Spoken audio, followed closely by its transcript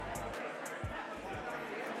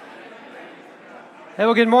Hey,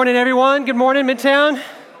 well, good morning, everyone. Good morning, Midtown.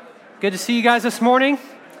 Good to see you guys this morning.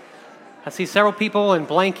 I see several people in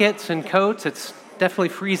blankets and coats. It's definitely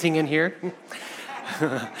freezing in here.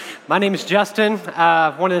 My name is Justin,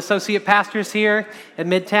 one of the associate pastors here at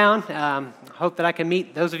Midtown. Hope that I can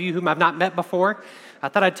meet those of you whom I've not met before. I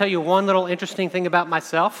thought I'd tell you one little interesting thing about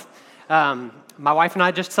myself. My wife and I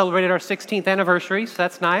just celebrated our 16th anniversary, so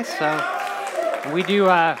that's nice. We do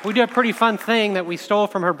a pretty fun thing that we stole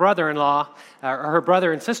from her brother-in-law, or her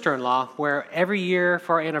brother and sister-in-law, where every year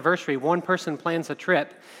for our anniversary, one person plans a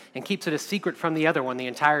trip and keeps it a secret from the other one the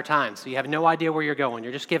entire time. So you have no idea where you're going.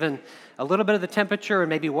 You're just given a little bit of the temperature and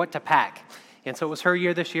maybe what to pack. And so it was her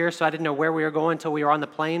year this year, so I didn't know where we were going until we were on the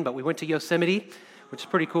plane, but we went to Yosemite, which is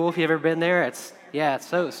pretty cool if you've ever been there. It's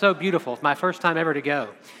so beautiful. It's my first time ever to go.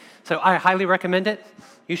 So I highly recommend it.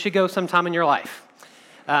 You should go sometime in your life.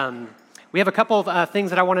 We have a couple of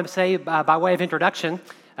things that I want to say by way of introduction.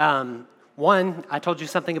 One, I told you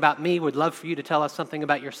something about me. Would love for you to tell us something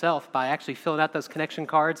about yourself by actually filling out those connection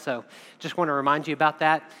cards. So just want to remind you about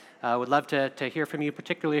that. Would love to hear from you,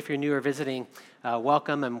 particularly if you're new or visiting.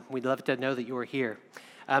 Welcome, and we'd love to know that you are here.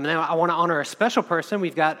 Now I want to honor a special person.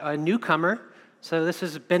 We've got a newcomer. So this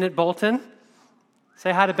is Bennett Bolton.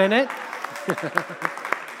 Say hi to Bennett.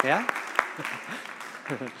 Yeah?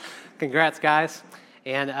 Congrats, guys.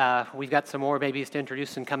 And we've got some more babies to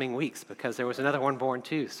introduce in coming weeks because there was another one born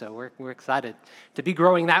too. So we're excited to be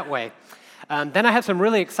growing that way. Then I have some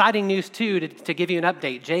really exciting news too to give you an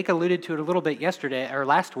update. Jake alluded to it a little bit yesterday or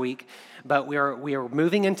last week, but we are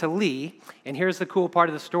moving into Lee. And here's the cool part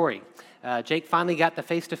of the story. Jake finally got the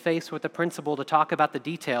face-to-face with the principal to talk about the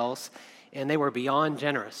details, and they were beyond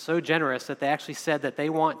generous. So generous that they actually said that they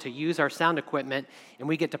want to use our sound equipment, and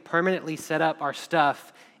we get to permanently set up our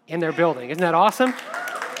stuff in their building. Isn't that awesome?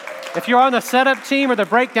 If you're on the setup team or the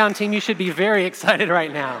breakdown team, you should be very excited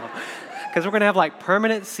right now because we're going to have like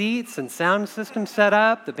permanent seats and sound system set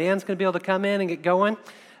up. The band's going to be able to come in and get going.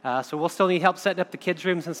 So we'll still need help setting up the kids'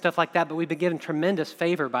 rooms and stuff like that, but we've been given tremendous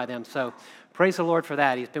favor by them. So praise the Lord for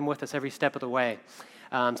that. He's been with us every step of the way.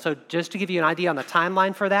 So just to give you an idea on the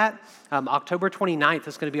timeline for that, October 29th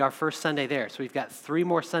is going to be our first Sunday there. So we've got 3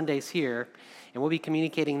 more Sundays here, and we'll be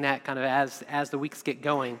communicating that kind of as the weeks get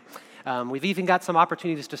going. We've even got some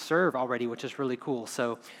opportunities to serve already, which is really cool.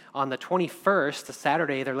 So on the 21st, the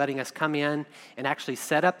Saturday, they're letting us come in and actually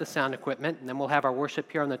set up the sound equipment, and then we'll have our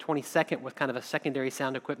worship here on the 22nd with kind of a secondary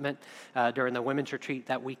sound equipment during the women's retreat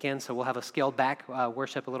that weekend. So we'll have a scaled back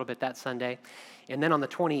worship a little bit that Sunday. And then on the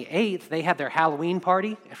 28th, they have their Halloween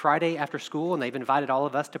party Friday after school, and they've invited all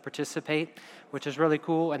of us to participate, which is really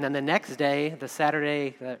cool. And then the next day, the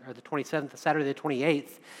Saturday, or the 27th, the Saturday the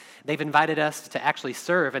 28th, they've invited us to actually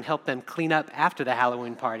serve and help them clean up after the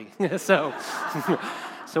Halloween party. So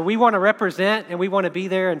we want to represent, and we want to be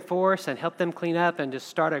there in force and help them clean up and just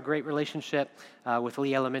start a great relationship with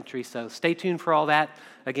Lee Elementary. So stay tuned for all that.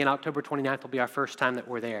 Again, October 29th will be our first time that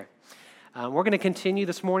we're there. We're going to continue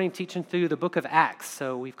this morning teaching through the book of Acts.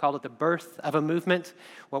 So we've called it the birth of a movement.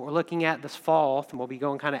 What we're looking at this fall, and we'll be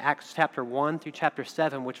going kind of Acts chapter 1 through chapter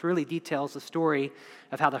 7, which really details the story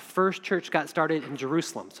of how the first church got started in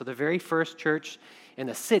Jerusalem. So the very first church in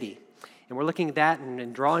the city. And we're looking at that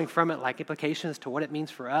and drawing from it like implications to what it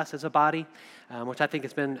means for us as a body, which I think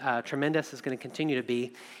has been tremendous, is going to continue to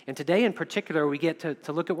be. And today in particular, we get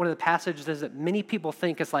to look at one of the passages that many people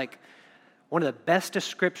think is like one of the best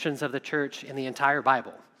descriptions of the church in the entire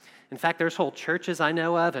Bible. In fact, there's whole churches I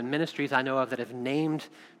know of and ministries I know of that have named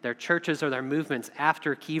their churches or their movements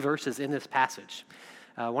after key verses in this passage.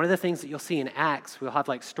 One of the things that you'll see in Acts, we'll have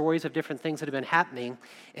like stories of different things that have been happening,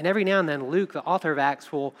 and every now and then Luke, the author of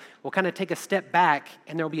Acts, will kind of take a step back,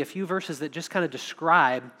 and there'll be a few verses that just kind of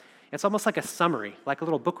describe, it's almost like a summary, like a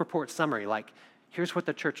little book report summary, like here's what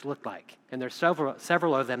the church looked like. And there's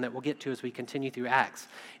several of them that we'll get to as we continue through Acts.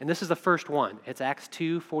 And this is the first one. It's Acts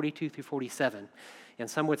 2, 42 through 47. And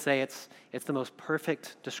some would say it's the most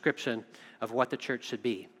perfect description of what the church should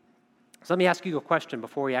be. So let me ask you a question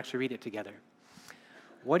before we actually read it together.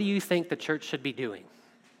 What do you think the church should be doing?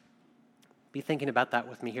 Be thinking about that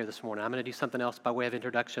with me here this morning. I'm going to do something else by way of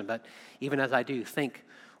introduction, but even as I do, think,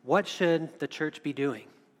 what should the church be doing?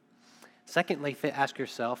 Secondly, ask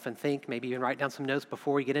yourself and think, maybe even write down some notes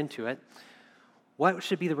before we get into it. What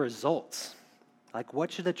should be the results? Like,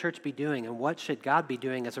 what should the church be doing, and what should God be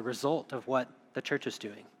doing as a result of what the church is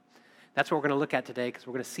doing? That's what we're going to look at today because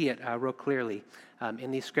we're going to see it real clearly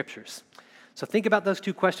in these scriptures. So think about those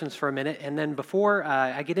two questions for a minute, and then before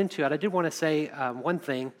I get into it, I did want to say one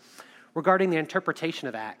thing regarding the interpretation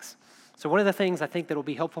of Acts. So one of the things I think that will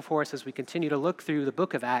be helpful for us as we continue to look through the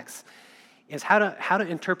book of Acts is how to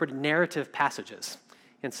interpret narrative passages.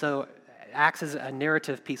 And so Acts is a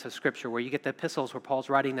narrative piece of Scripture where you get the epistles where Paul's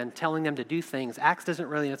writing them, telling them to do things. Acts doesn't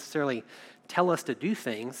really necessarily tell us to do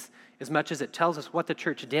things as much as it tells us what the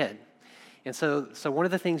church did. And so one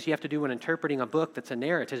of the things you have to do when interpreting a book that's a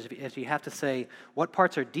narrative is you have to say what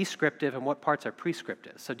parts are descriptive and what parts are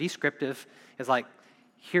prescriptive. So descriptive is like,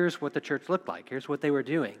 here's what the church looked like, here's what they were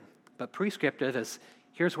doing. But prescriptive is,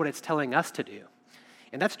 here's what it's telling us to do.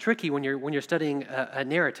 And that's tricky when you're studying a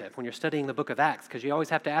narrative, when you're studying the book of Acts, because you always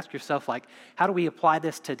have to ask yourself, like, how do we apply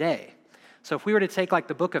this today? So if we were to take like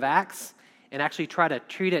the book of Acts and actually try to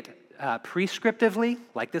treat it prescriptively,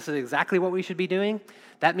 like this is exactly what we should be doing,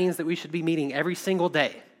 that means that we should be meeting every single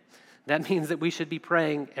day. That means that we should be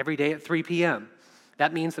praying every day at 3 p.m.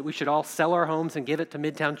 That means that we should all sell our homes and give it to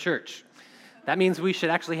Midtown Church. That means we should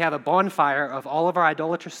actually have a bonfire of all of our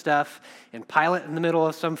idolatrous stuff and pile it in the middle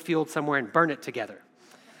of some field somewhere and burn it together.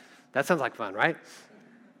 That sounds like fun, right?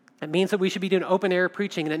 It means that we should be doing open air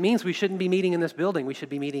preaching, and it means we shouldn't be meeting in this building. We should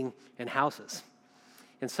be meeting in houses.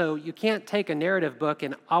 And so you can't take a narrative book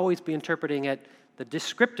and always be interpreting it, the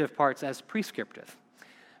descriptive parts, as prescriptive.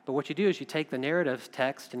 But what you do is you take the narrative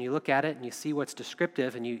text and you look at it and you see what's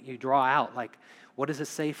descriptive and you draw out, like, what does it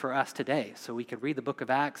say for us today? So we could read the book of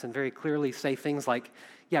Acts and very clearly say things like,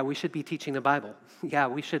 yeah, we should be teaching the Bible. Yeah,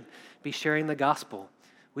 we should be sharing the gospel.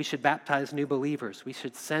 We should baptize new believers. We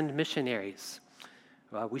should send missionaries.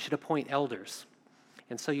 We should appoint elders.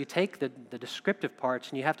 And so you take the descriptive parts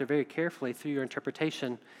and you have to very carefully, through your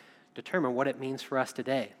interpretation, determine what it means for us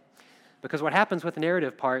today. Because what happens with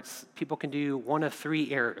narrative parts, people can do one of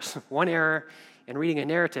three errors. One error in reading a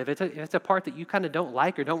narrative, it's a part that you kind of don't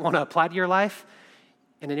like or don't want to apply to your life.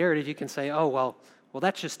 In a narrative, you can say, oh, well,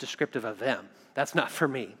 that's just descriptive of them. That's not for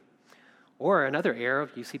me. Or another error,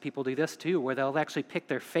 you see people do this too, where they'll actually pick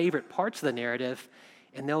their favorite parts of the narrative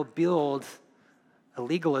and they'll build a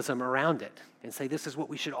legalism around it and say, this is what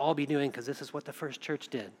we should all be doing because this is what the first church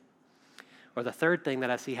did. Or the third thing that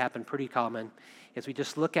I see happen pretty common is we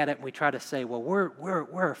just look at it and we try to say, well,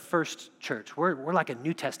 we're a first church. We're like a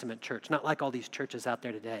New Testament church, not like all these churches out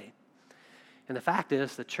there today. And the fact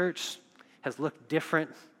is, the church has looked different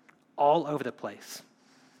all over the place.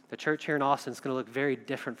 The church here in Austin is going to look very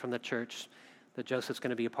different from the church that Joseph's going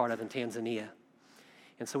to be a part of in Tanzania.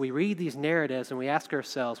 And so we read these narratives and we ask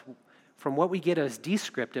ourselves, from what we get as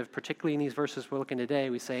descriptive, particularly in these verses we're looking today,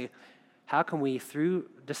 we say, how can we, through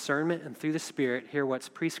discernment and through the Spirit, hear what's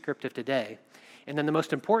prescriptive today? And then the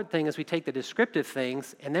most important thing is we take the descriptive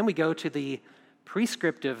things and then we go to the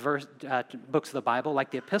prescriptive books of the Bible,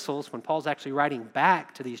 like the epistles, when Paul's actually writing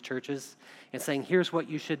back to these churches and saying, here's what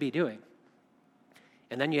you should be doing.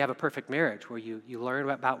 And then you have a perfect marriage where you learn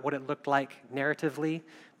about what it looked like narratively,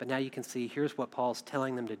 but now you can see here's what Paul's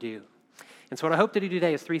telling them to do. And so what I hope to do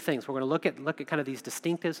today is three things. We're going to look at kind of these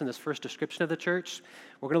distinctives in this first description of the church.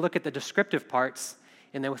 We're going to look at the descriptive parts,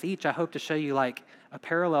 and then with each, I hope to show you like a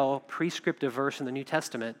parallel prescriptive verse in the New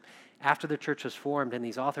Testament after the church was formed, and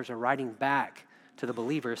these authors are writing back to the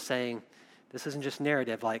believers saying, this isn't just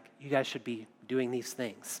narrative, like you guys should be doing these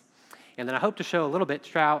things. And then I hope to show a little bit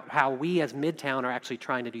how we as Midtown are actually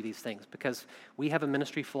trying to do these things, because we have a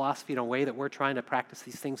ministry philosophy in a way that we're trying to practice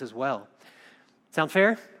these things as well. Sound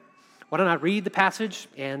fair? Why don't I read the passage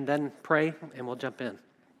and then pray, and we'll jump in.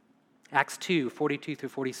 Acts 2, 42 through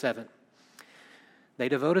 47. They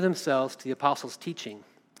devoted themselves to the apostles' teaching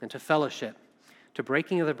and to fellowship, to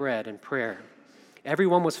breaking of the bread and prayer.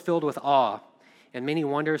 Everyone was filled with awe, and many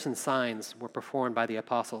wonders and signs were performed by the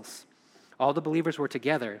apostles. All the believers were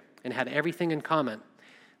together and had everything in common.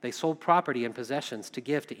 They sold property and possessions to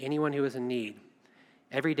give to anyone who was in need.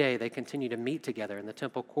 Every day they continued to meet together in the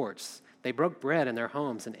temple courts. They broke bread in their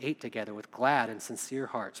homes and ate together with glad and sincere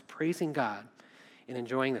hearts, praising God and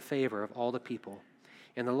enjoying the favor of all the people.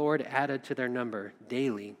 And the Lord added to their number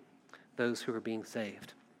daily those who were being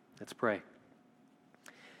saved. Let's pray.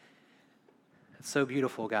 It's so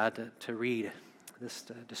beautiful, God, to read this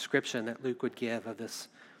description that Luke would give of this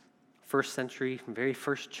first century, very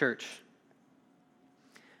first church.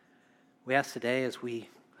 We ask today as we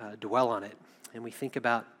dwell on it and we think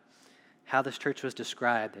about how this church was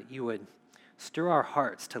described, that you would stir our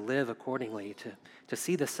hearts to live accordingly, to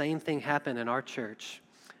see the same thing happen in our church,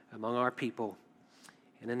 among our people,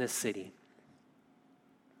 and in this city.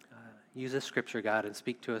 Use this scripture, God, and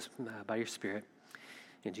speak to us by your Spirit.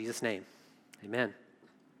 In Jesus' name, amen.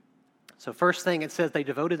 So first thing, it says they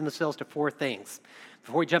devoted themselves to 4 things.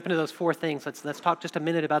 Before we jump into those 4 things, let's talk just a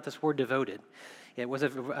minute about this word devoted. It was a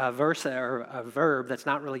verse or a verb that's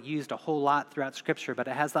not really used a whole lot throughout Scripture, but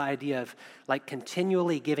it has the idea of like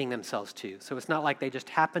continually giving themselves to. So it's not like they just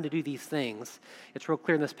happen to do these things. It's real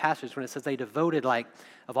clear in this passage when it says they devoted, like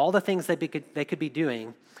of all the things they could be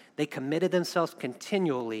doing, they committed themselves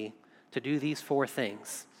continually to do these 4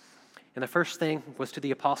 things. And the first thing was to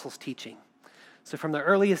the apostles' teaching. So from the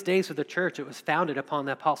earliest days of the church, it was founded upon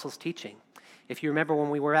the apostles' teaching. If you remember when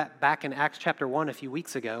we were back in Acts chapter 1 a few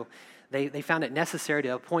weeks ago, they found it necessary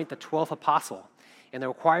to appoint the 12th apostle. And the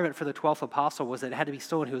requirement for the 12th apostle was that it had to be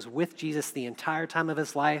someone who was with Jesus the entire time of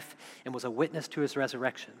his life and was a witness to his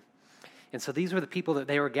resurrection. And so these were the people that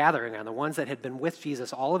they were gathering on, the ones that had been with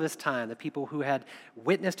Jesus all of his time, the people who had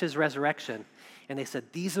witnessed his resurrection. And they said,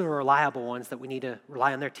 these are the reliable ones that we need to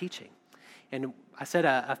rely on their teaching. And I said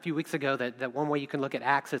a few weeks ago that one way you can look at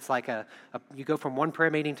Acts, it's like you go from one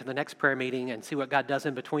prayer meeting to the next prayer meeting and see what God does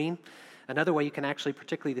in between. Another way you can actually,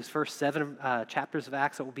 particularly these first 7 chapters of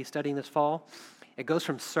Acts that we'll be studying this fall, it goes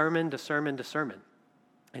from sermon to sermon to sermon.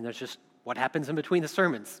 And there's just what happens in between the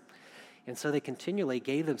sermons. And so they continually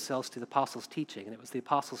gave themselves to the apostles' teaching. And it was the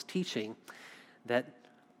apostles' teaching that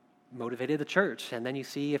motivated the church. And then you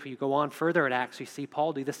see, if you go on further in Acts, you see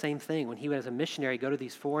Paul do the same thing. When he was a missionary, go to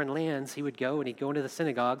these foreign lands, he would go and he'd go into the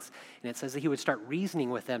synagogues, and it says that he would start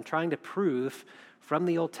reasoning with them, trying to prove from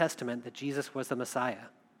the Old Testament that Jesus was the Messiah.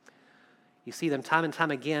 You see them time and time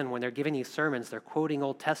again when they're giving these sermons, they're quoting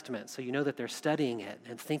Old Testament, so you know that they're studying it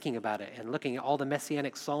and thinking about it and looking at all the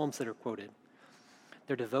messianic psalms that are quoted.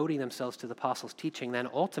 They're devoting themselves to the apostles' teaching. Then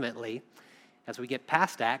ultimately, as we get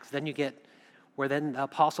past Acts, then you get where then the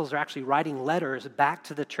apostles are actually writing letters back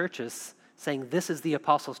to the churches saying, this is the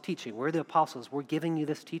apostles' teaching. We're the apostles. We're giving you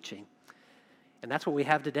this teaching. And that's what we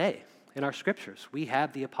have today in our scriptures. We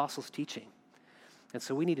have the apostles' teaching. And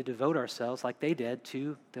so we need to devote ourselves like they did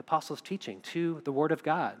to the apostles' teaching, to the Word of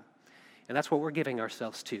God. And that's what we're giving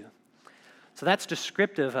ourselves to. So that's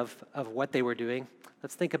descriptive of what they were doing.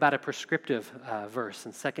 Let's think about a prescriptive verse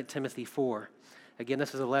in 2 Timothy 4. Again,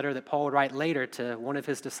 this is a letter that Paul would write later to one of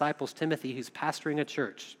his disciples, Timothy, who's pastoring a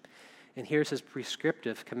church. And here's his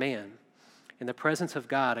prescriptive command. In the presence of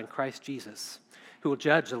God and Christ Jesus, who will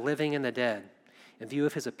judge the living and the dead, in view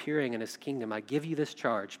of his appearing in his kingdom, I give you this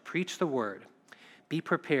charge. Preach the word. Be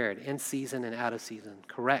prepared in season and out of season.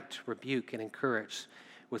 Correct, rebuke, and encourage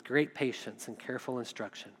with great patience and careful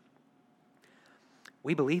instruction.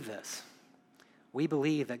 We believe this. We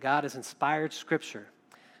believe that God has inspired Scripture.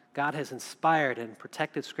 God has inspired and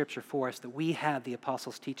protected Scripture for us, that we have the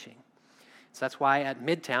apostles' teaching. So that's why at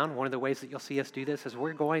Midtown, one of the ways that you'll see us do this is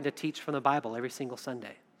we're going to teach from the Bible every single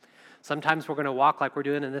Sunday. Sometimes we're going to walk like we're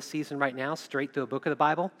doing in this season right now, straight through a book of the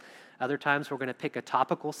Bible. Other times we're going to pick a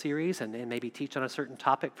topical series and maybe teach on a certain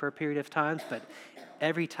topic for a period of time. But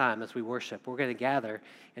every time as we worship, we're going to gather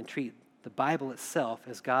and treat the Bible itself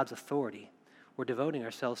as God's authority. We're devoting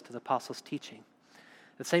ourselves to the apostles' teaching.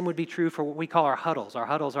 The same would be true for what we call our huddles. Our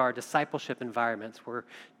huddles are our discipleship environments where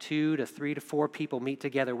 2 to 3 to 4 people meet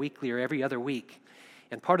together weekly or every other week.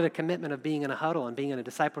 And part of the commitment of being in a huddle and being in a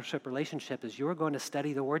discipleship relationship is you're going to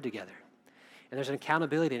study the Word together. And there's an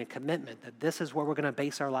accountability and a commitment that this is what we're going to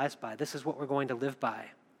base our lives by. This is what we're going to live by.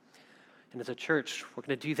 And as a church, we're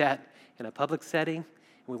going to do that in a public setting, and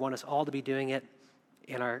we want us all to be doing it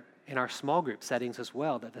in our small group settings as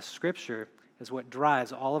well, that the Scripture is what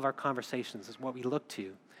drives all of our conversations, is what we look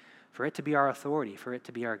to, for it to be our authority, for it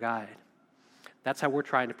to be our guide. That's how we're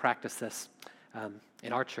trying to practice this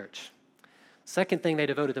in our church. Second thing they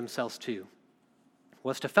devoted themselves to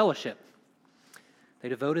was to fellowship. They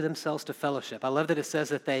devoted themselves to fellowship. I love that it says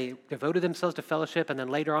that they devoted themselves to fellowship, and then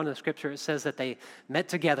later on in the Scripture it says that they met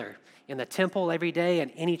together in the temple every day and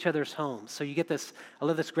in each other's homes. So you get this, I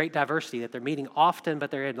love this great diversity, that they're meeting often, but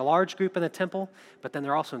they're in a large group in the temple, but then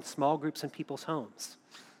they're also in small groups in people's homes.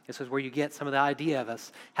 This is where you get some of the idea of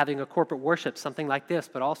us having a corporate worship, something like this,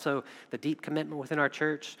 but also the deep commitment within our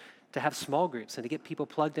church to have small groups and to get people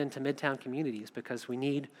plugged into Midtown communities, because we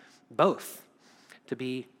need both to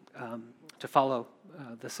be to follow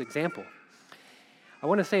this example. I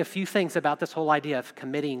want to say a few things about this whole idea of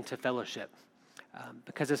committing to fellowship,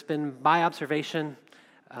 because it's been my observation,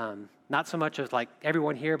 not so much as like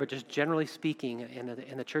everyone here, but just generally speaking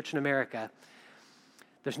in the church in America,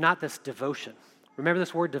 there's not this devotion. Remember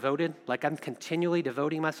this word devoted? Like I'm continually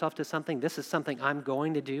devoting myself to something. This is something I'm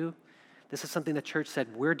going to do. This is something the church said,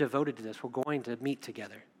 we're devoted to this. We're going to meet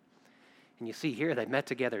together. And you see here, they met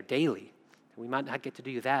together daily. We might not get to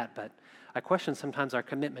do that, but I question sometimes our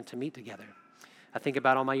commitment to meet together. I think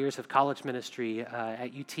about all my years of college ministry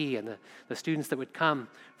at UT and the students that would come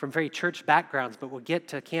from very church backgrounds but will get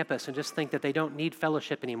to campus and just think that they don't need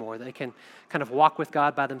fellowship anymore. They can kind of walk with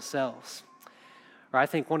God by themselves. Or I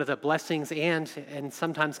think one of the blessings and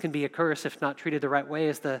sometimes can be a curse if not treated the right way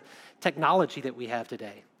is the technology that we have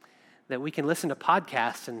today. That we can listen to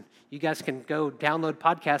podcasts, and you guys can go download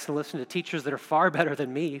podcasts and listen to teachers that are far better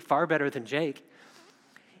than me, far better than Jake.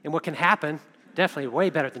 And what can happen, definitely way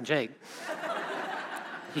better than Jake.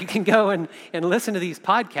 You can go and listen to these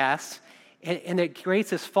podcasts, and it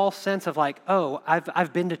creates this false sense of like, oh,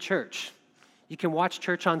 I've been to church. You can watch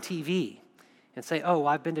church on TV and say, oh,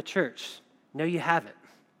 I've been to church. No, you haven't.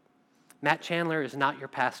 Matt Chandler is not your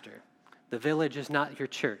pastor. The Village is not your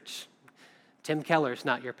church. Tim Keller is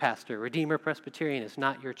not your pastor. Redeemer Presbyterian is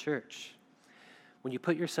not your church. When you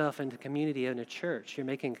put yourself into community in a church, you're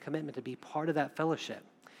making a commitment to be part of that fellowship.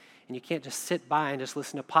 And you can't just sit by and just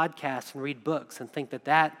listen to podcasts and read books and think that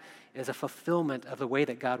that is a fulfillment of the way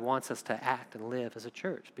that God wants us to act and live as a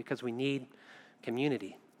church, because we need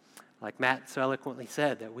community. Like Matt so eloquently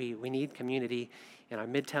said, that we need community in our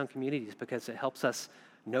Midtown communities because it helps us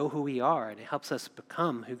know who we are and it helps us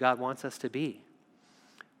become who God wants us to be.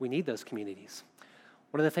 We need those communities.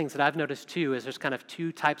 One of the things that I've noticed too is there's kind of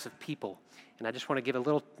two types of people, and I just want to give a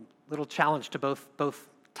little challenge to both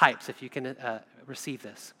types if you can receive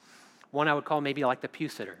this. One I would call maybe like the pew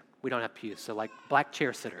sitter. We don't have pews, so like black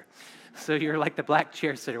chair sitter. So you're like the black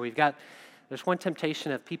chair sitter. There's one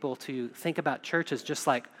temptation of people to think about church as just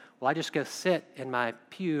like, well, I just go sit in my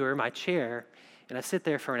pew or my chair, and I sit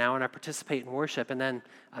there for an hour and I participate in worship, and then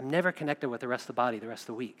I'm never connected with the rest of the body the rest of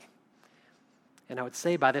the week. And I would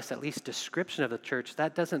say by this at least description of the church,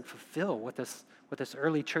 that doesn't fulfill what this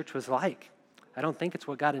early church was like. I don't think it's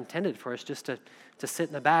what God intended for us, just to sit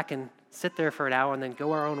in the back and sit there for an hour and then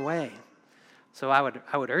go our own way. So I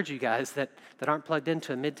would urge you guys that aren't plugged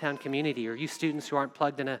into a Midtown community, or you students who aren't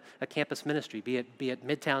plugged in a campus ministry, be it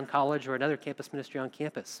Midtown College or another campus ministry on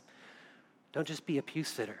campus, don't just be a pew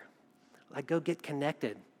sitter. Like, go get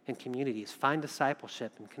connected in communities, find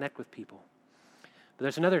discipleship and connect with people. But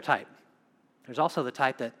there's another type. There's also the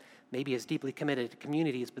type that maybe is deeply committed to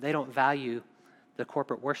communities, but they don't value the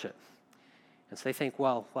corporate worship. And so they think,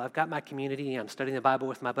 well, I've got my community, I'm studying the Bible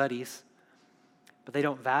with my buddies, but they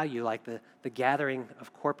don't value like the gathering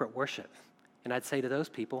of corporate worship. And I'd say to those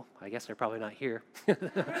people, I guess they're probably not here.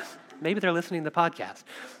 Maybe they're listening to the podcast,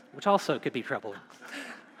 which also could be troubling.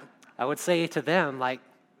 I would say to them, like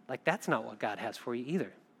that's not what God has for you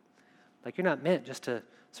either. Like, you're not meant just to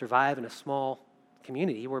survive in a small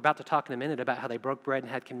community. We're about to talk in a minute about how they broke bread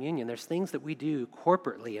and had communion. There's things that we do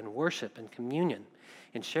corporately in worship and communion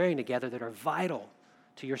and sharing together that are vital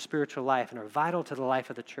to your spiritual life and are vital to the life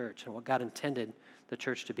of the church and what God intended the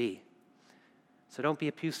church to be. So don't be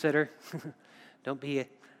a pew sitter. Don't be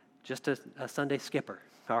just a Sunday skipper,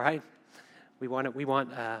 all right? We want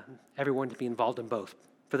everyone to be involved in both.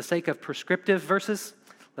 For the sake of prescriptive verses,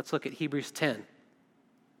 let's look at Hebrews 10.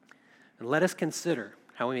 And let us consider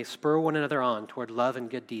how we may spur one another on toward love and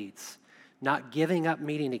good deeds, not giving up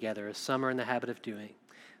meeting together as some are in the habit of doing,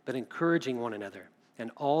 but encouraging one another,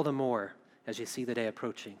 and all the more as you see the day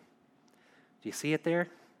approaching. Do you see it there?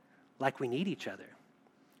 Like, we need each other.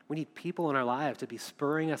 We need people in our lives to be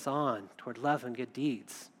spurring us on toward love and good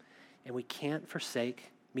deeds. And we can't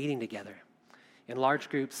forsake meeting together in large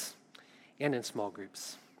groups and in small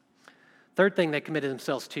groups. Third thing they committed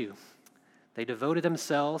themselves to, they devoted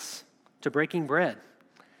themselves to breaking bread.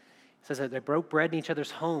 It says that they broke bread in each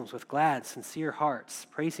other's homes with glad, sincere hearts,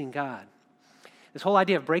 praising God. This whole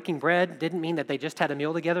idea of breaking bread didn't mean that they just had a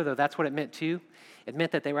meal together, though that's what it meant too. It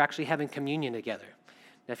meant that they were actually having communion together.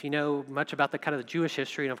 Now, if you know much about the kind of the Jewish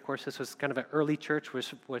history, and of course this was kind of an early church,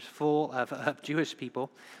 was full of Jewish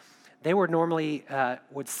people, they were normally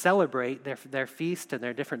would celebrate their feast and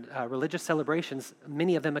their different religious celebrations.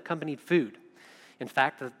 Many of them accompanied food. In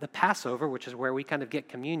fact, the Passover, which is where we kind of get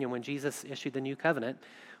communion when Jesus issued the new covenant,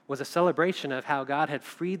 was a celebration of how God had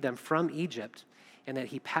freed them from Egypt and that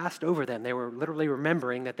he passed over them. They were literally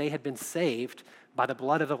remembering that they had been saved by the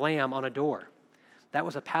blood of the lamb on a door. That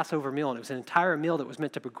was a Passover meal, and it was an entire meal that was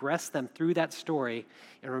meant to progress them through that story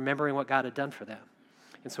and remembering what God had done for them.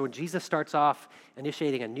 And so when Jesus starts off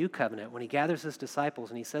initiating a new covenant, when he gathers his disciples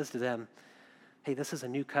and he says to them, hey, this is a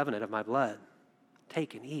new covenant of my blood.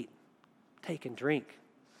 Take and eat. Take and drink.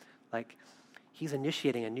 Like, he's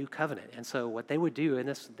initiating a new covenant. And so what they would do in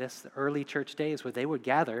this early church days was they would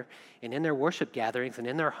gather, and in their worship gatherings and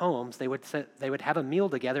in their homes, they would have a meal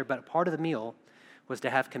together, but part of the meal was to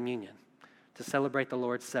have communion, to celebrate the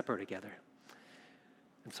Lord's Supper together.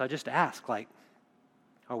 And so I just ask, like,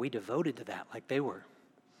 are we devoted to that like they were?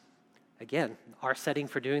 Again, our setting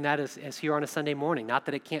for doing that is here on a Sunday morning. Not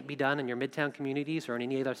that it can't be done in your Midtown communities or in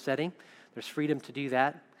any other setting. There's freedom to do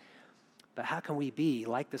that. But how can we be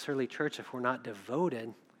like this early church if we're not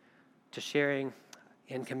devoted to sharing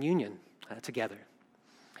in communion together?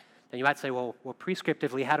 And you might say, well,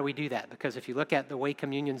 prescriptively, how do we do that? Because if you look at the way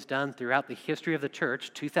communion's done throughout the history of the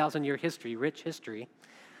church, 2,000-year history, rich history,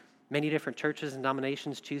 many different churches and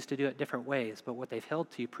denominations choose to do it different ways. But what they've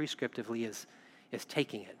held to prescriptively is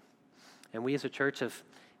taking it. And we as a church have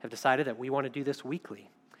decided that we want to do this weekly.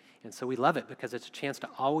 And so we love it because it's a chance to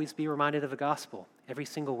always be reminded of the gospel every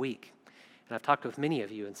single week. And I've talked with many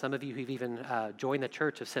of you, and some of you who've even joined the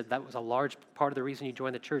church have said that was a large part of the reason you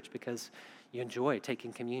joined the church, because you enjoy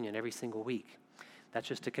taking communion every single week. That's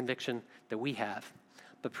just a conviction that we have.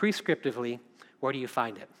 But prescriptively, where do you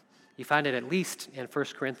find it? You find it at least in 1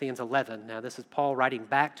 Corinthians 11. Now, this is Paul writing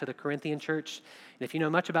back to the Corinthian church. And if you know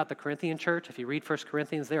much about the Corinthian church, if you read 1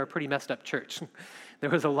 Corinthians, they're a pretty messed up church. There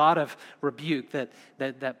was a lot of rebuke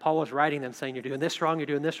that Paul was writing them, saying, you're doing this wrong, you're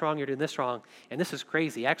doing this wrong, you're doing this wrong. And this is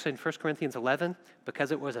crazy. Actually, in 1 Corinthians 11,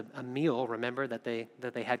 because it was a meal, remember, that they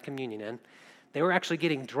had communion in, they were actually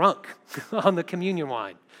getting drunk on the communion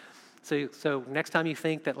wine. So next time you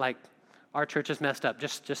think that, like, our church is messed up,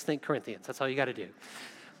 just think Corinthians. That's all you got to do.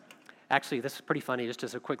 Actually, this is pretty funny, just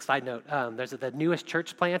as a quick side note. There's the newest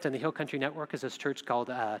church plant in the Hill Country Network is this church called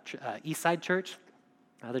Eastside Church.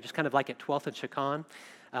 They're just kind of like at 12th and Chicon.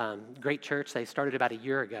 Great church. They started about a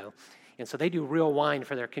year ago. And so they do real wine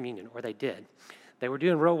for their communion, or they did. They were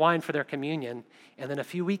doing real wine for their communion, and then a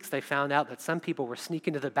few weeks they found out that some people were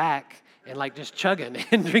sneaking to the back and like just chugging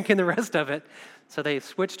and drinking the rest of it. So they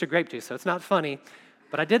switched to grape juice. So it's not funny,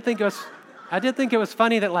 but I did think it was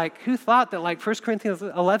funny that, like, who thought that, like, 1 Corinthians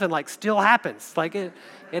 11, like, still happens? Like, it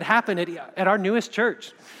happened at our newest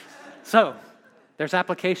church. So there's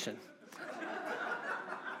application.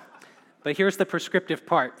 But here's the prescriptive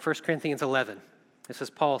part, 1 Corinthians 11. This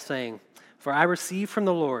is Paul saying, "For I received from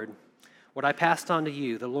the Lord what I passed on to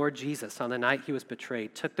you. The Lord Jesus, on the night he was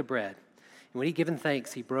betrayed, took the bread. And when he given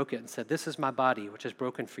thanks, he broke it and said, 'This is my body, which is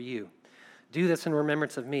broken for you. Do this in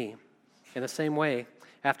remembrance of me.' In the same way,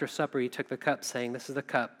 after supper, he took the cup, saying, 'This is the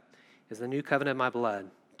cup, is the new covenant of my blood.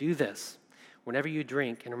 Do this whenever you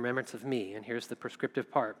drink in remembrance of me.'" And here's the prescriptive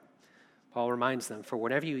part. Paul reminds them, "For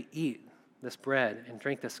whenever you eat this bread and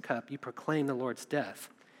drink this cup, you proclaim the Lord's death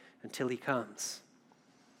until he comes."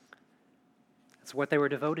 That's what they were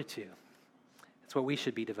devoted to. It's what we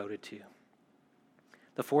should be devoted to.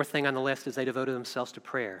 The fourth thing on the list is they devoted themselves to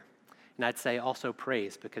prayer. And I'd say also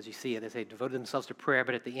praise, because you see it as they devoted themselves to prayer,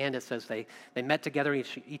 but at the end it says they met together in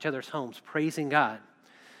each other's homes, praising God.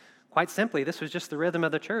 Quite simply, this was just the rhythm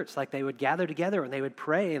of the church. Like, they would gather together and they would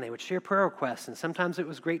pray and they would share prayer requests. And sometimes it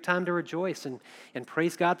was a great time to rejoice and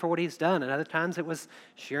praise God for what he's done. And other times it was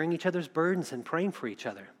sharing each other's burdens and praying for each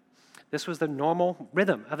other. This was the normal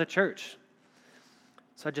rhythm of the church.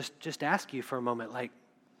 So I just ask you for a moment, like,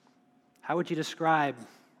 how would you describe,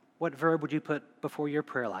 what verb would you put before your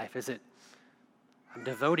prayer life? Is it, I'm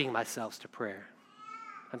devoting myself to prayer.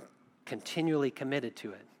 I'm continually committed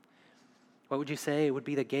to it. What would you say would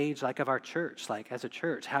be the gauge, like, of our church, like as a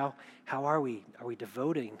church? How are we? Are we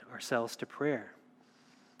devoting ourselves to prayer?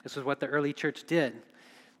 This is what the early church did.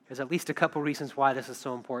 There's at least a couple reasons why this is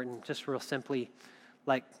so important. Just real simply,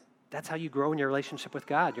 like, that's how you grow in your relationship with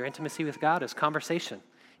God. Your intimacy with God is conversation.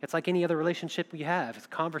 It's like any other relationship you have. It's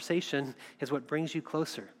conversation is what brings you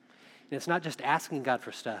closer. And it's not just asking God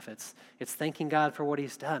for stuff. It's thanking God for what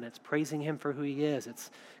he's done. It's praising him for who he is.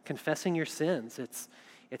 It's confessing your sins. It's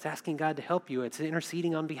asking God to help you. It's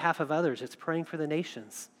interceding on behalf of others. It's praying for the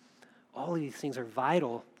nations. All of these things are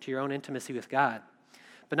vital to your own intimacy with God.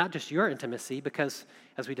 But not just your intimacy, because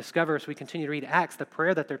as we discover, as we continue to read Acts, the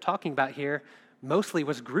prayer that they're talking about here mostly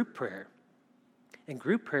was group prayer. And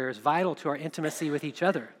group prayer is vital to our intimacy with each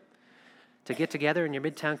other. To get together in your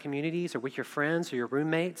Midtown communities or with your friends or your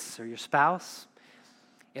roommates or your spouse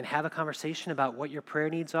and have a conversation about what your prayer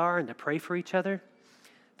needs are and to pray for each other,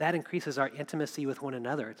 that increases our intimacy with one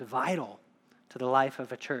another. It's vital to the life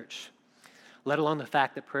of a church, let alone the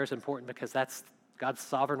fact that prayer is important because that's God's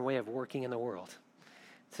sovereign way of working in the world.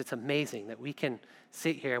 It's amazing that we can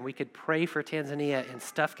sit here and we could pray for Tanzania and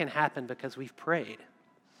stuff can happen because we've prayed.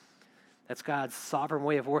 That's God's sovereign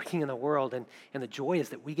way of working in the world, and the joy is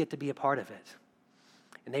that we get to be a part of it.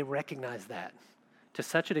 And they recognize that to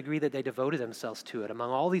such a degree that they devoted themselves to it.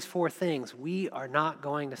 Among all these four things, we are not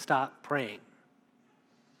going to stop praying.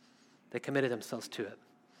 They committed themselves to it.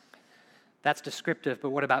 That's descriptive,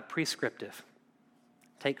 but what about prescriptive?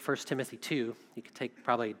 Take 1 Timothy 2. You could take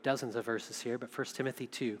probably dozens of verses here, but 1 Timothy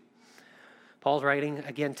 2. Paul's writing,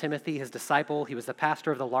 again, Timothy, his disciple. He was the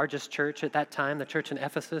pastor of the largest church at that time, the church in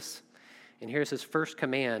Ephesus. And here's his first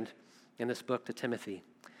command in this book to Timothy.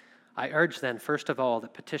 I urge then, first of all,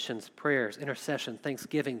 that petitions, prayers, intercession,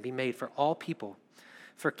 thanksgiving be made for all people,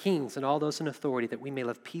 for kings and all those in authority, that we may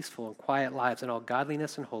live peaceful and quiet lives in all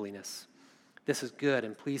godliness and holiness. This is good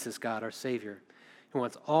and pleases God, our Savior, who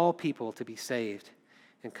wants all people to be saved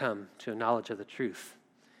and come to a knowledge of the truth.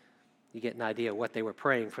 You get an idea of what they were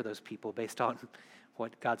praying for those people based on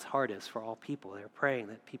what God's heart is for all people. They were praying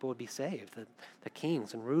that people would be saved, that the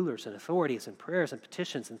kings and rulers and authorities and prayers and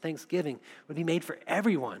petitions and thanksgiving would be made for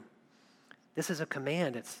everyone. This is a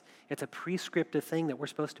command. It's a prescriptive thing that we're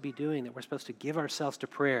supposed to be doing, that we're supposed to give ourselves to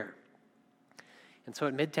prayer. And so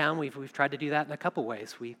at Midtown, we've tried to do that in a couple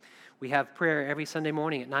ways. We have prayer every Sunday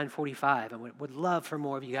morning at 9:45, and we would love for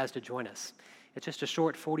more of you guys to join us. It's just a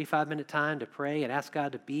short 45-minute time to pray and ask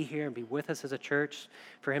God to be here and be with us as a church,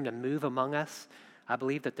 for him to move among us. I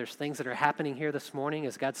believe that there's things that are happening here this morning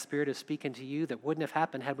as God's Spirit is speaking to you that wouldn't have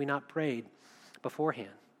happened had we not prayed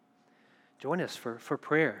beforehand. Join us for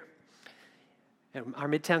prayer. And our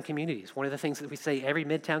Midtown communities, one of the things that we say every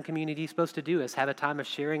Midtown community is supposed to do is have a time of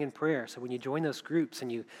sharing and prayer. So when you join those groups and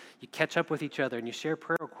you catch up with each other and you share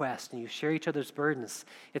prayer requests and you share each other's burdens,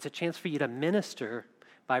 it's a chance for you to minister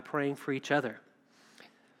by praying for each other.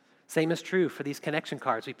 Same is true for these connection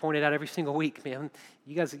cards. We point it out every single week. Man,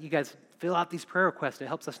 you guys fill out these prayer requests. It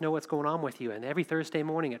helps us know what's going on with you. And every Thursday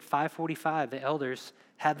morning at 5:45, the elders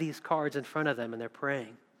have these cards in front of them and they're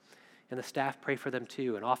praying. And the staff pray for them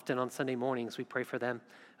too. And often on Sunday mornings, we pray for them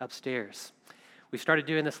upstairs. We started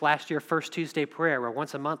doing this last year, First Tuesday prayer, where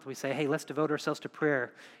once a month we say, hey, let's devote ourselves to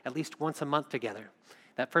prayer at least once a month together.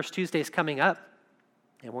 That First Tuesday is coming up,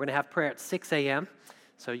 and we're going to have prayer at 6 a.m.,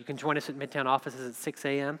 so you can join us at Midtown offices at 6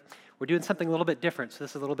 a.m. We're doing something a little bit different, so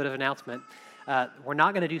this is a little bit of an announcement. We're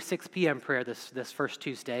not going to do 6 p.m. prayer this first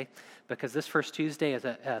Tuesday, because this first Tuesday is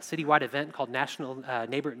a citywide event called National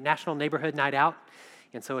Neighborhood Night Out.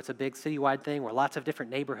 And so it's a big citywide thing where lots of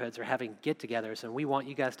different neighborhoods are having get-togethers, and we want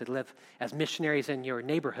you guys to live as missionaries in your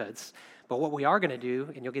neighborhoods. But what we are going to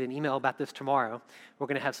do, and you'll get an email about this tomorrow, we're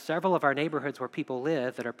going to have several of our neighborhoods where people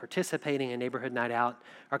live that are participating in Neighborhood Night Out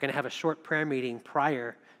are going to have a short prayer meeting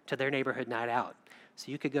prior to their Neighborhood Night Out.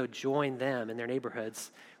 So you could go join them in their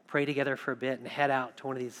neighborhoods, pray together for a bit, and head out to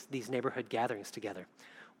one of these neighborhood gatherings together.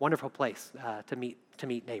 Wonderful place to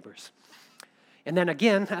meet neighbors. And then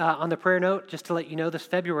again, on the prayer note, just to let you know, this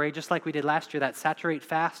February, just like we did last year, that Saturate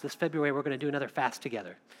fast, this February we're going to do another fast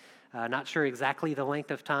together. Not sure exactly the length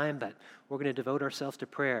of time, but we're going to devote ourselves to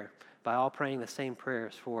prayer by all praying the same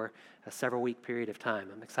prayers for a several-week period of time.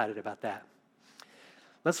 I'm excited about that.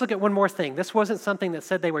 Let's look at one more thing. This wasn't something that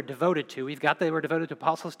said they were devoted to. They were devoted to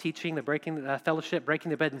apostles' teaching, the breaking fellowship, breaking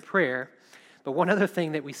the bread, and prayer. But one other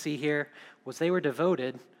thing that we see here was they were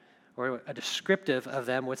devoted, or a descriptive of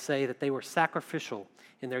them would say that they were sacrificial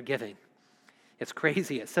in their giving. It's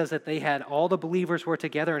crazy. It says that all the believers were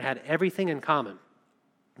together and had everything in common.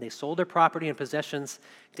 They sold their property and possessions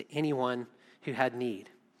to anyone who had need.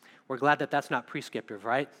 We're glad that that's not prescriptive,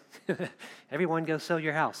 right? Everyone go sell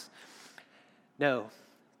your house. No,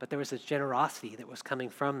 but there was this generosity that was coming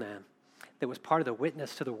from them that was part of the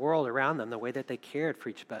witness to the world around them, the way that they cared for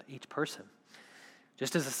each person.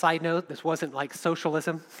 Just as a side note, this wasn't like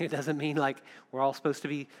socialism. It doesn't mean like we're all supposed to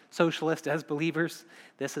be socialist as believers.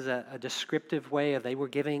 This is a descriptive way of they were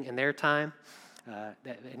giving in their time.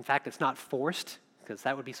 In fact, it's not forced, because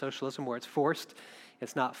that would be socialism where it's forced.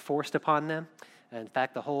 It's not forced upon them. In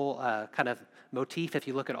fact, the whole kind of motif, if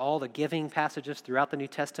you look at all the giving passages throughout the New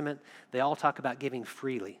Testament, they all talk about giving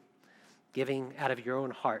freely, giving out of your own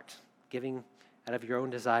heart, giving out of your own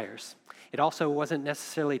desires. It also wasn't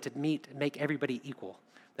necessarily to make everybody equal,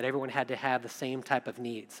 that everyone had to have the same type of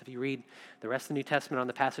needs. If you read the rest of the New Testament on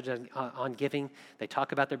the passage on giving, they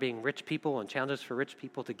talk about there being rich people and challenges for rich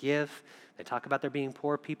people to give. They talk about there being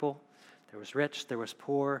poor people. There was rich, there was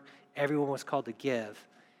poor. Everyone was called to give,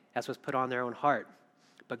 as was put on their own heart.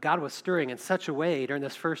 But God was stirring in such a way during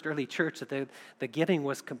this first early church that the giving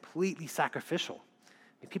was completely sacrificial. I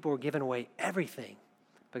mean, people were giving away everything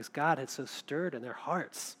because God had so stirred in their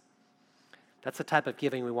hearts. That's the type of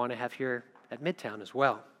giving we want to have here at Midtown as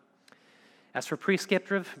well. As for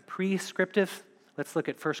prescriptive, let's look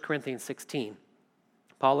at 1 Corinthians 16.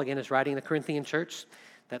 Paul again is writing the Corinthian church,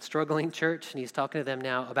 that struggling church, and he's talking to them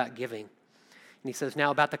now about giving. And he says,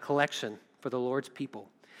 now about the collection for the Lord's people.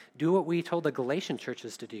 Do what we told the Galatian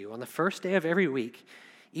churches to do. On the first day of every week,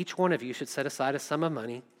 each one of you should set aside a sum of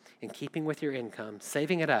money in keeping with your income,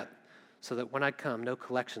 saving it up, so that when I come, no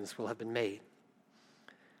collections will have been made.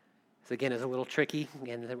 So again, it's a little tricky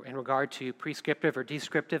in regard to prescriptive or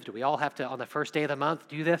descriptive. Do we all have to, on the first day of the month,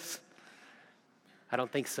 do this? I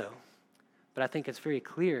don't think so. But I think it's very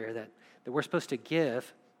clear that we're supposed to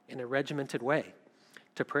give in a regimented way,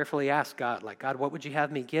 to prayerfully ask God, like, God, what would you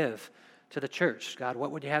have me give to the church? God,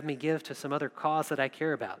 what would you have me give to some other cause that I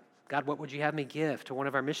care about? God, what would you have me give to one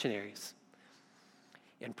of our missionaries?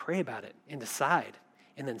 And pray about it and decide,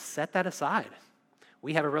 and then set that aside.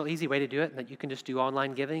 We have a real easy way to do it, and that you can just do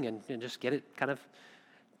online giving and just get it kind of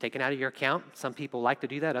taken out of your account. Some people like to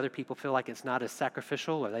do that. Other people feel like it's not as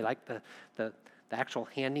sacrificial, or they like the actual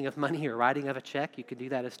handing of money or writing of a check. You could do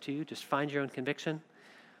that as too. Just find your own conviction.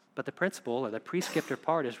 But the principle or the prescriptive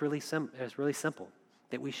part is really simple,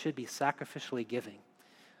 that we should be sacrificially giving,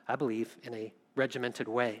 I believe, in a regimented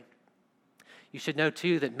way. You should know,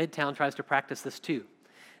 too, that Midtown tries to practice this, too,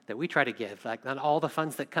 that we try to give. Like, not all the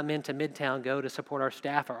funds that come into Midtown go to support our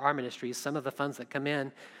staff or our ministries. Some of the funds that come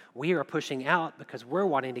in, we are pushing out because we're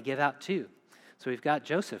wanting to give out, too. So we've got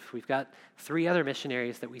Joseph. We've got 3 other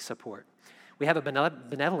missionaries that we support. We have a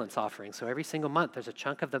benevolence offering. So every single month, there's a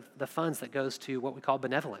chunk of the funds that goes to what we call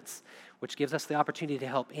benevolence, which gives us the opportunity to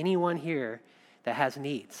help anyone here that has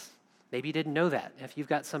needs. Maybe you didn't know that. If you've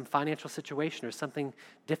got some financial situation or something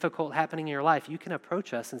difficult happening in your life, you can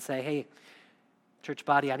approach us and say, hey, church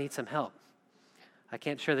body, I need some help. I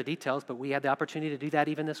can't share the details, but we had the opportunity to do that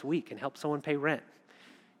even this week and help someone pay rent.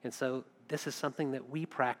 And so this is something that we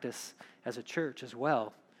practice as a church as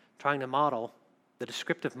well, trying to model the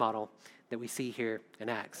descriptive model that we see here in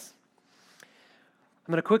Acts.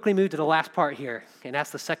 I'm going to quickly move to the last part here and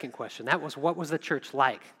ask the second question. That was, what was the church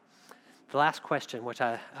like? The last question, which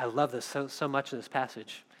I love this so much in this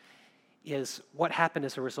passage, is what happened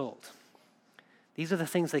as a result? These are the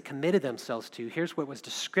things they committed themselves to. Here's what was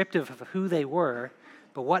descriptive of who they were,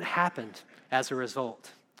 but what happened as a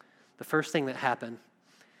result? The first thing that happened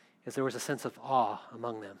is there was a sense of awe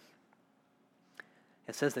among them.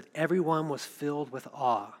 It says that everyone was filled with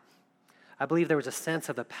awe. I believe there was a sense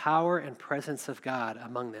of the power and presence of God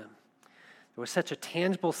among them. There was such a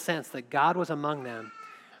tangible sense that God was among them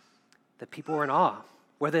that people were in awe,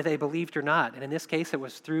 whether they believed or not. And in this case, it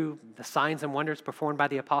was through the signs and wonders performed by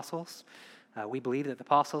the apostles. We believe that the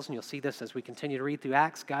apostles, and you'll see this as we continue to read through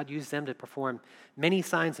Acts, God used them to perform many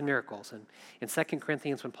signs and miracles. And in 2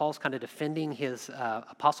 Corinthians, when Paul's kind of defending his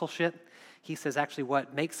apostleship, he says actually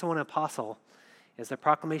what makes someone an apostle is the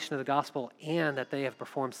proclamation of the gospel and that they have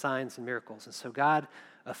performed signs and miracles. And so God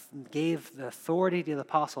gave the authority to the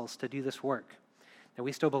apostles to do this work. And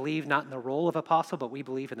we still believe not in the role of apostle, but we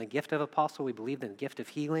believe in the gift of apostle. We believe in the gift of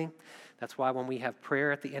healing. That's why when we have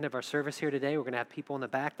prayer at the end of our service here today, we're going to have people in the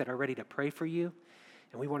back that are ready to pray for you.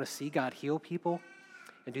 And we want to see God heal people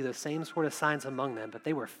and do the same sort of signs among them. But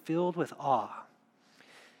they were filled with awe.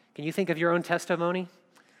 Can you think of your own testimony?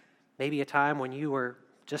 Maybe a time when you were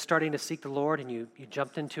just starting to seek the Lord and you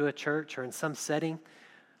jumped into a church or in some setting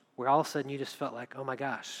where all of a sudden you just felt like, oh my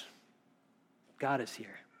gosh, God is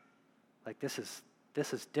here. Like this is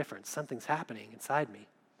different. Something's happening inside me.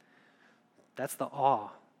 That's the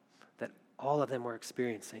awe that all of them were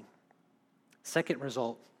experiencing. Second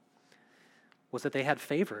result was that they had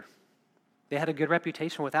favor. They had a good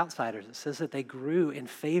reputation with outsiders. It says that they grew in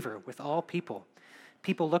favor with all people.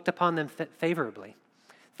 People looked upon them favorably.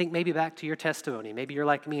 Think maybe back to your testimony. Maybe you're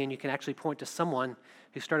like me and you can actually point to someone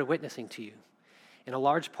who started witnessing to you. And a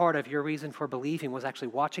large part of your reason for believing was actually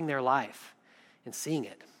watching their life and seeing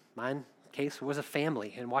it. Mine case was a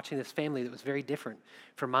family and watching this family that was very different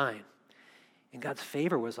from mine. And God's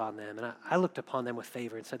favor was on them. And I looked upon them with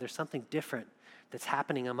favor and said, there's something different that's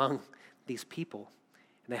happening among these people.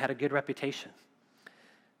 And they had a good reputation.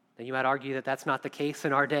 Now you might argue that that's not the case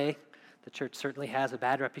in our day. The church certainly has a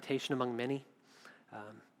bad reputation among many.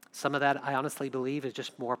 Some of that, I honestly believe, is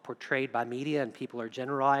just more portrayed by media, and people are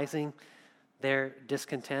generalizing their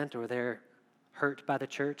discontent or their hurt by the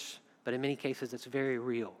church. But in many cases, it's very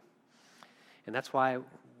real. And that's why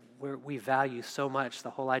we value so much the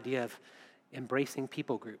whole idea of embracing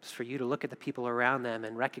people groups, for you to look at the people around them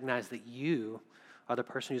and recognize that you are the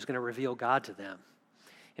person who's going to reveal God to them.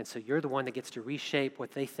 And so you're the one that gets to reshape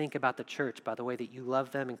what they think about the church by the way that you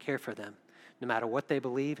love them and care for them, no matter what they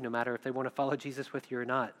believe, no matter if they want to follow Jesus with you or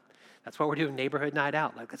not. That's why we're doing neighborhood night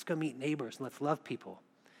out. Like, let's go meet neighbors and let's love people.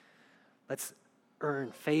 Let's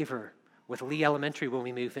earn favor with Lee Elementary when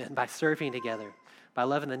we move in by serving together, by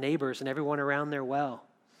loving the neighbors and everyone around there well.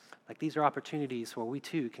 Like, these are opportunities where we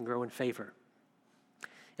too can grow in favor.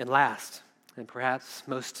 And last, and perhaps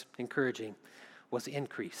most encouraging, was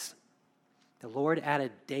increase. The Lord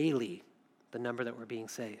added daily the number that were being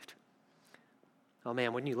saved. Oh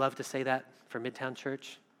man, wouldn't you love to say that for Midtown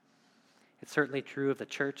Church? It's certainly true of the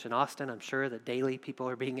church in Austin. I'm sure that daily people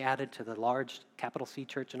are being added to the large capital C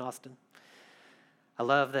church in Austin. I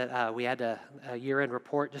love that we had a year-end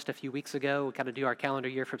report just a few weeks ago. We kind of do our calendar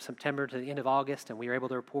year from September to the end of August, and we were able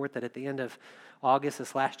to report that at the end of August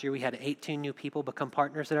this last year, we had 18 new people become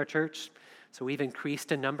partners at our church. So we've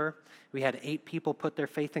increased in number. We had 8 people put their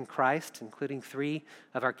faith in Christ, including 3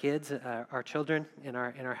 of our kids, our children in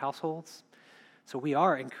our households. So we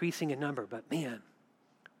are increasing in number, but man,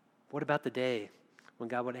 what about the day when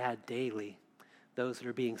God would add daily those that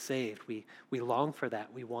are being saved? We long for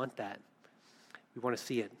that. We want that. We want to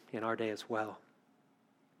see it in our day as well.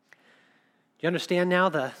 Do you understand now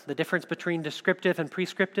the difference between descriptive and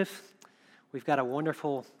prescriptive? We've got a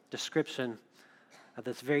wonderful description of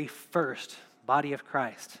this very first body of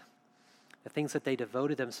Christ, the things that they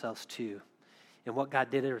devoted themselves to, and what God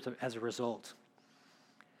did as a result.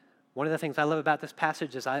 One of the things I love about this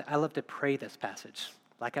passage is I love to pray this passage.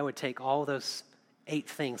 Like I would take all those 8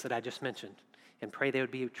 things that I just mentioned and pray they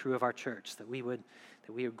would be true of our church, that we would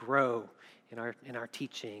grow in our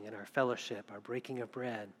teaching and our fellowship, our breaking of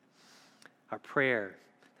bread, our prayer,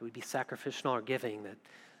 that we'd be sacrificial in our giving,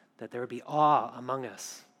 that there would be awe among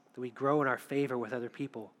us, that we grow in our favor with other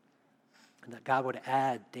people, and that God would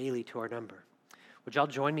add daily to our number. Would y'all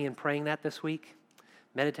join me in praying that this week?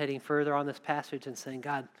 Meditating further on this passage and saying,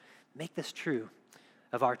 God, make this true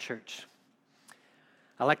of our church.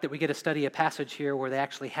 I like that we get to study a passage here where they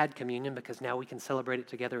actually had communion, because now we can celebrate it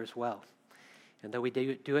together as well. And though we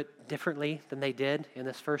do it differently than they did in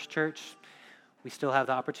this first church, we still have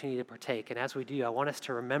the opportunity to partake. And as we do, I want us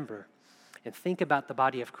to remember and think about the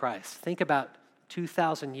body of Christ. Think about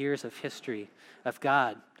 2,000 years of history of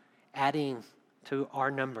God adding to our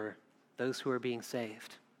number those who are being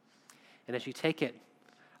saved. And as you take it,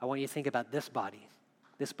 I want you to think about this body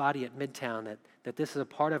at Midtown, that this is a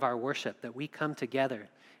part of our worship, that we come together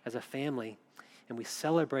as a family and we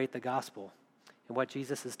celebrate the gospel and what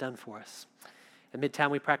Jesus has done for us. At Midtown,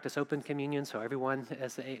 we practice open communion, so everyone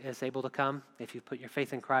is able to come if you put your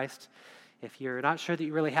faith in Christ. If you're not sure that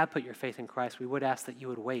you really have put your faith in Christ, we would ask that you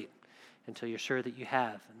would wait until you're sure that you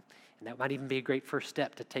have. And that might even be a great first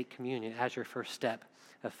step, to take communion as your first step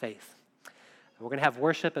of faith. We're going to have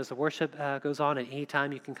worship. As the worship goes on, at any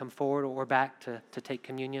time you can come forward or back to take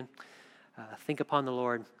communion. Think upon the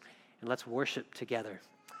Lord, and let's worship together.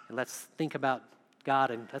 And let's think about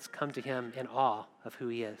God, and let's come to him in awe of who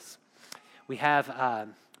he is. We have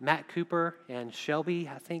Matt Cooper and Shelby,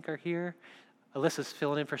 I think, are here. Alyssa's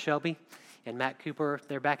filling in for Shelby. And Matt Cooper,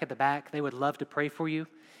 they're back at the back. They would love to pray for you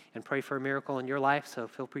and pray for a miracle in your life, so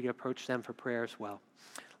feel free to approach them for prayer as well.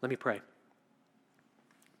 Let me pray.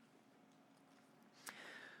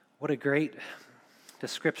 What a great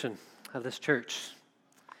description of this church.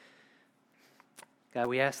 God,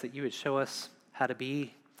 we ask that you would show us how to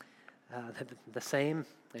be the same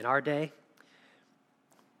in our day.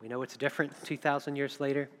 We know it's different 2,000 years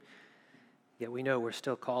later, yet we know we're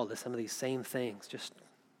still called to some of these same things. Just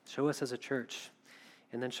show us as a church,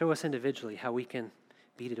 and then show us individually how we can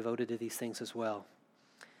be devoted to these things as well.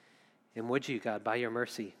 And would you, God, by your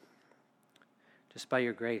mercy, just by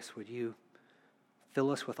your grace, would you fill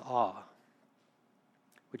us with awe?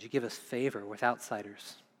 Would you give us favor with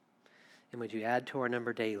outsiders? And would you add to our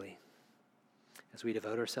number daily as we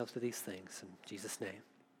devote ourselves to these things? In Jesus' name,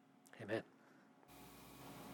 amen.